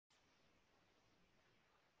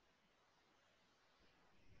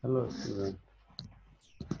Hello, student.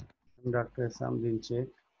 I'm Dr. Hisam. This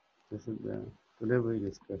is today we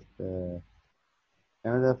discuss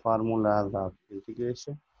another formulas of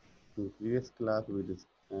integration. In previous class,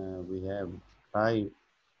 we have tried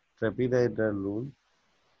trapezoidal rule,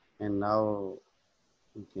 and now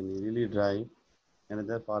we can really drive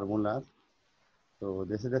another formulas. So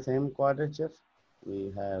this is the same quadrature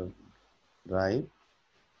we have drive.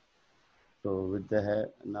 So with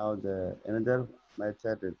now the another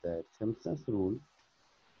method is the Simpson's rule.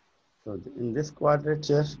 So in this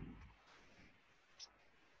quadrature,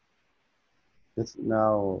 this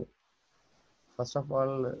now first of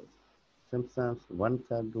all, Simpson's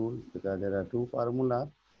one-third rule, because there are two formulas,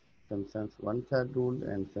 Simpson's one-third rule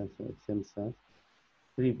and Simpson's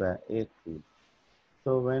 3 by 8 rule.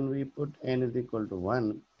 So when we put n is equal to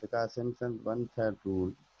 1, because Simpson's one-third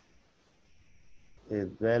rule is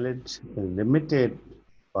valid, is limited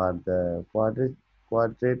for the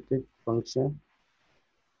quadratic function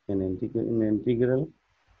in integral.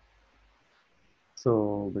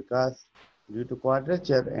 So because due to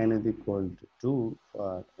quadrature n is equal to 2,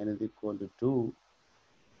 for n is equal to 2,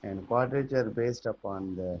 and quadrature based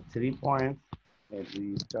upon the 3 points. Let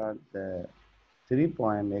we start the 3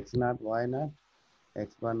 point x naught, y naught,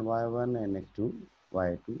 x1, y1, and x2,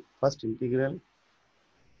 y2. First integral,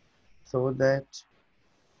 so that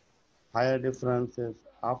higher differences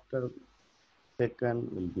after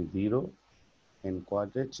second will be 0 in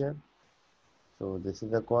quadrature. So this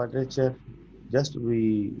is the quadrature. Just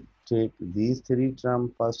we take these three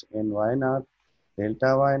terms first in y naught,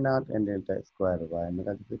 delta y naught, and delta square y.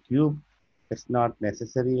 Because the cube, it's not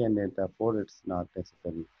necessary, and delta 4, it's not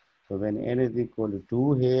necessary. So when n is equal to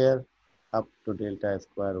 2 here, up to delta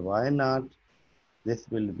square y naught, this is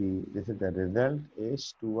the result,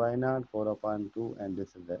 h 2y naught, 4 upon 2, and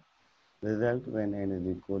this is the result when n is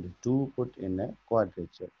equal to 2 put in a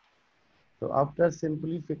quadrature. So after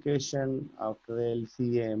simplification, after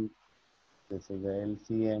LCM, this is the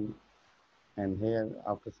LCM, and here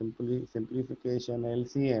after simplification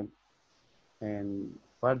LCM, and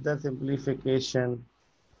further simplification,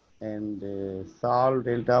 and solve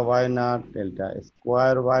delta y naught, delta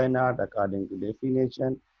square y naught according to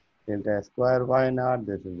definition. Delta square y naught,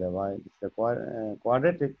 this is the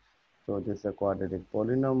quadratic, so this is a quadratic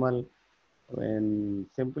polynomial. When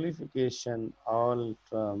simplification all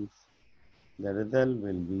terms, the result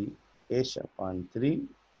will be h upon 3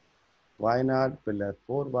 y naught plus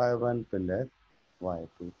 4y1 plus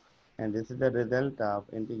y2, and this is the result of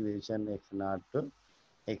integration x naught to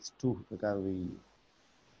x2, because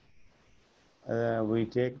we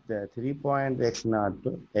take the 3 point x naught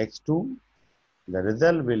to x2, the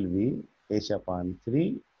result will be h upon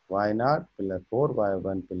 3 y naught plus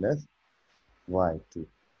 4y1 plus y2.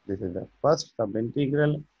 This is the first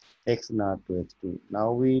subintegral x naught to x2.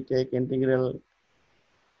 Now we take integral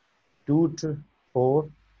 2 to 4,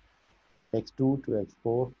 x2 to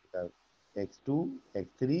x4, x2,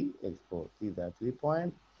 x3, x4. These are 3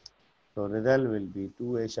 points. So result will be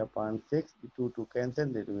 2h upon 6, 2 to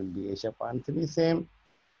cancel, it will be h upon 3 same,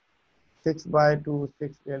 6 by 2,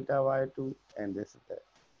 6 delta y2, and this is the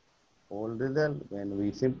whole result. When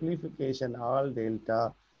we simplification all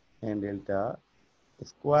delta and delta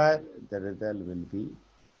square, the result will be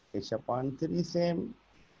h upon 3 same,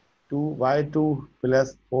 2y2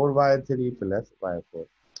 plus 4y3 plus y4.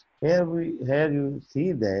 Here you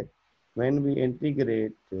see that when we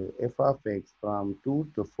integrate f of x from 2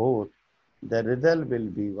 to 4, the result will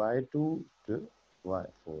be y2 to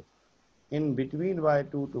y4. In between y2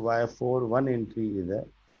 to y4, one entry is a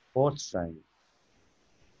fourth time,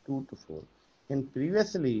 2 to 4. And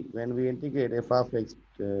previously, when we integrate f of x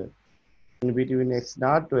in between x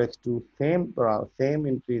naught to x2, same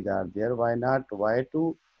entries are there, y naught to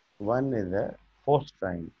y2, 1 is a fourth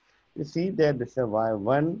time. You see that this is a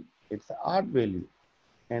y1, it's an odd value.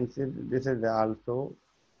 And since this is also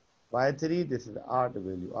y3, this is odd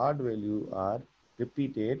value. Odd value are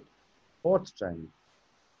repeated fourth time.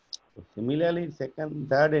 So similarly,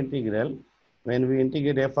 third integral, when we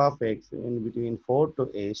integrate f of x in between 4 to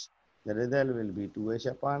h, the result will be 2h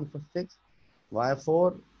upon 6.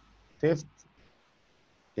 y4, fifth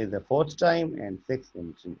is the fourth time, and sixth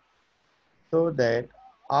entry. So that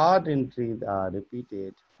odd entries are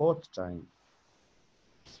repeated fourth time.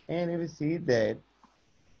 And we see that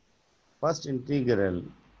first integral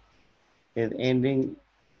is ending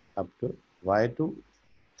up to y2.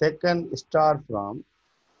 Second start from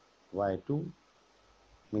y2,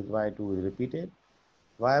 means y2 is repeated.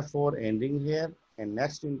 y4 ending here, and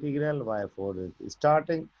next integral y4 is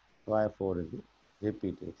starting, y4 is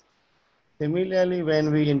repeated. Similarly,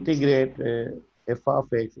 when we integrate f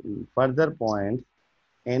of x in further points,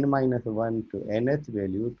 n minus 1 to nth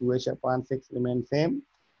value, 2h upon 6 remains same,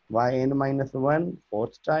 yn minus 1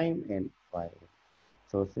 fourth time, and y.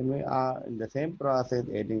 So in the same process,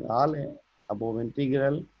 adding all above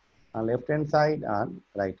integral on left hand side and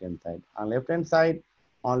right hand side. On left hand side,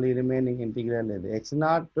 only remaining integral is x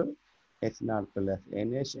naught to x naught plus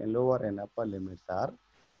nh, and lower and upper limits are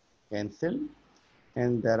cancelled.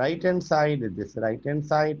 And the right hand side, this right hand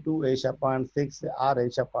side, 2h upon 6 or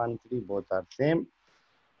h upon 3, both are same.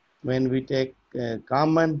 When we take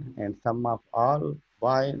common and sum of all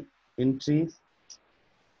y entries,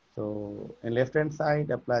 so in left hand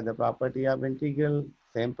side, apply the property of integral,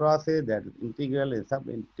 same process, that integral is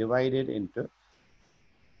divided into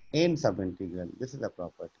n subintegral. This is the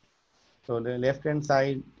property. So the left hand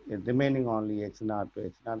side is remaining only x naught to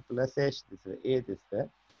x naught plus h. This is a, this is the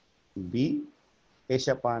b. H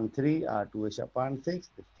upon 3 or 2h upon 6,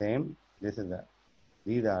 the same. This is the,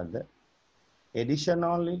 these are the addition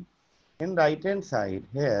only. In right hand side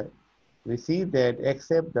here, we see that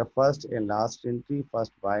except the first and last entry,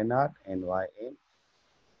 first y naught and yn,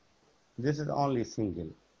 this is only single.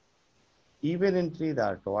 Even entries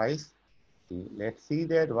are twice. Let's see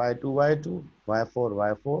that y2, y2,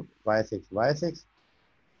 y4, y4, y6, y6,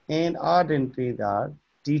 and odd entries are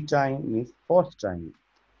t time means fourth time.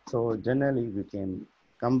 So generally we can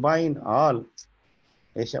combine all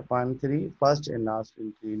h upon 3, first and last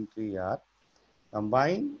entry are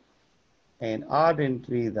combined, and odd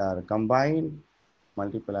entries are combined,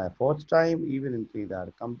 multiply fourth time, even entries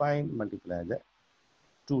are combined, multiply the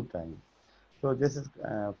two times. So this is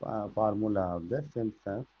formula of the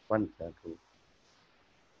Simpson's one-third rule.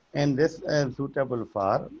 And this is suitable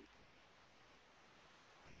for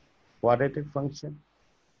quadratic function.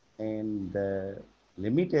 And the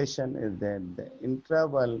limitation is that the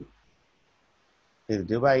interval is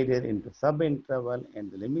divided into subinterval,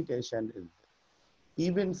 and the limitation is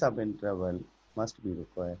even subinterval must be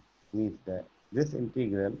required. Means that this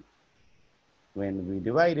integral, when we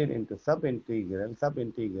divide it into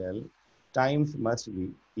subintegral times must be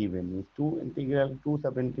even. Means 2 integral, 2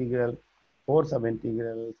 subintegral, 4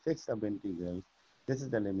 subintegral, 6 subintegrals. This is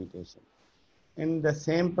the limitation. In the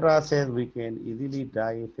same process, we can easily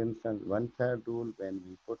derive Simpson's one-third rule when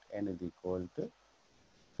we put n is equal to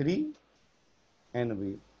 3, and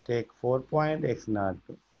we take 4 point x naught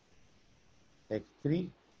to x3,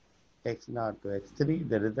 x naught to x3.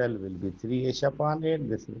 The result will be 3h upon 8.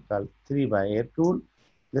 This is called 3 by 8 rule.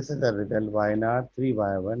 This is the result y naught, 3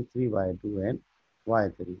 by 1, 3 by 2, and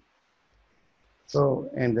y3. So,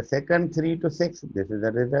 and the second 3 to 6, this is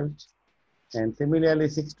the result. And similarly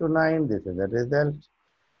 6 to 9, this is the result.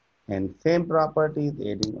 And same properties,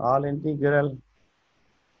 adding all integral,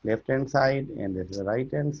 left hand side, and this is the right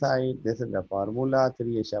hand side. This is the formula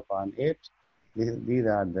 3h upon 8. These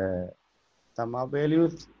are the sum of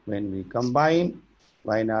values. When we combine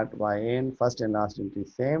y naught, yn, first and last entry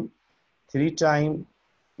same, 3 times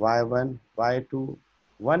y1, y2,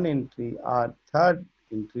 1 entry or third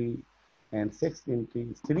entry, and 6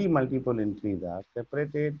 entries, 3 multiple entries are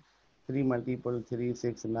separated. 3 multiple, 3,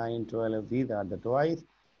 6, 9, 12, these are the twice,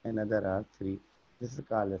 and other are 3. This is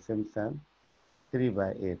called the Simpson 3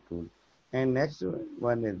 by 8 rule. And next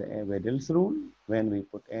one is the Wedel's rule. When we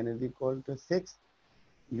put n is equal to 6,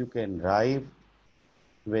 you can derive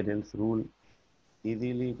Wedel's rule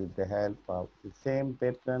easily with the help of the same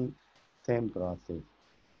pattern, same process.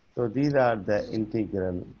 So these are the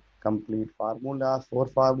integral complete formulas, 4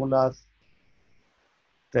 formulas.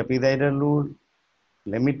 Trapezoidal rule,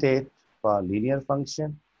 limited for linear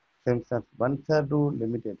function. Simpson's one-third rule,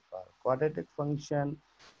 limited for quadratic function,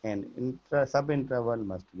 and subinterval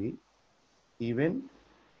must be even.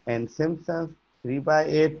 And Simpson's 3 by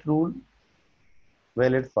 8 rule,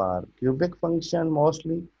 valid for cubic function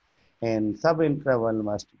mostly, and subinterval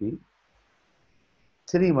must be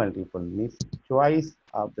 3 multiple, means choice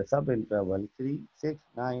of the subinterval 3, 6,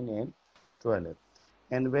 9, and 12.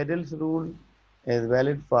 And Wedel's rule is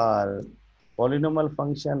valid for polynomial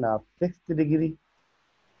function of 6th degree,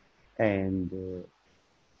 and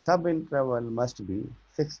subinterval must be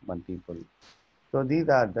 6 multiple. So these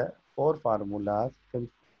are the 4 formulas: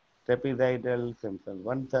 trapezoidal, Simpson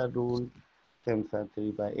one-third rule, Simpson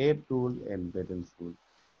 3 by 8 rule, and Wedel's rule.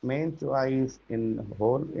 Main choice in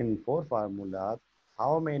whole in 4 formulas,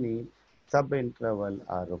 how many subinterval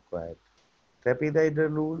are required. Trapezoidal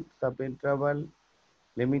rule, subinterval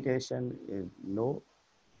limitation is no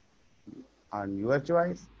on your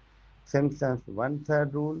choice. Simpson's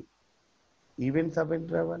one-third rule, even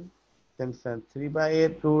subinterval. Simpson's 3 by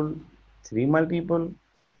 8 rule, 3 multiple,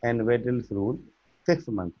 and Wedel's rule, 6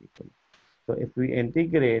 multiple. So if we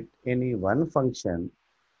integrate any one function,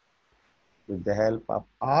 with the help of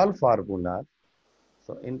all formulas.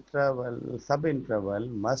 So interval, subinterval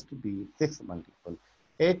must be 6 multiple.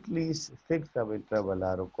 At least 6 subinterval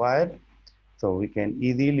are required. So we can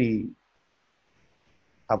easily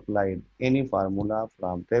apply any formula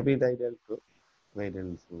from trapezoidal to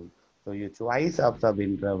Wedel's rule. So your choice of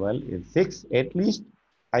subinterval is 6 at least,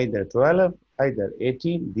 either 12, either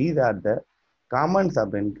 18. These are the common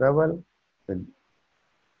subinterval.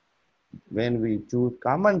 When we choose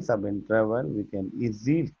common subinterval, we can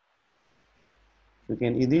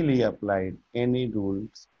easily apply any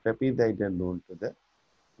rules, trapezoidal rule to the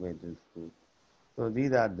Wedel's rule. So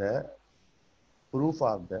these are the proof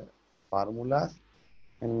of the formulas.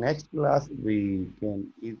 In next class, we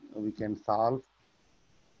can solve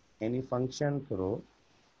any function through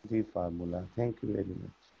the formula. Thank you very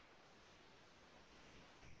much.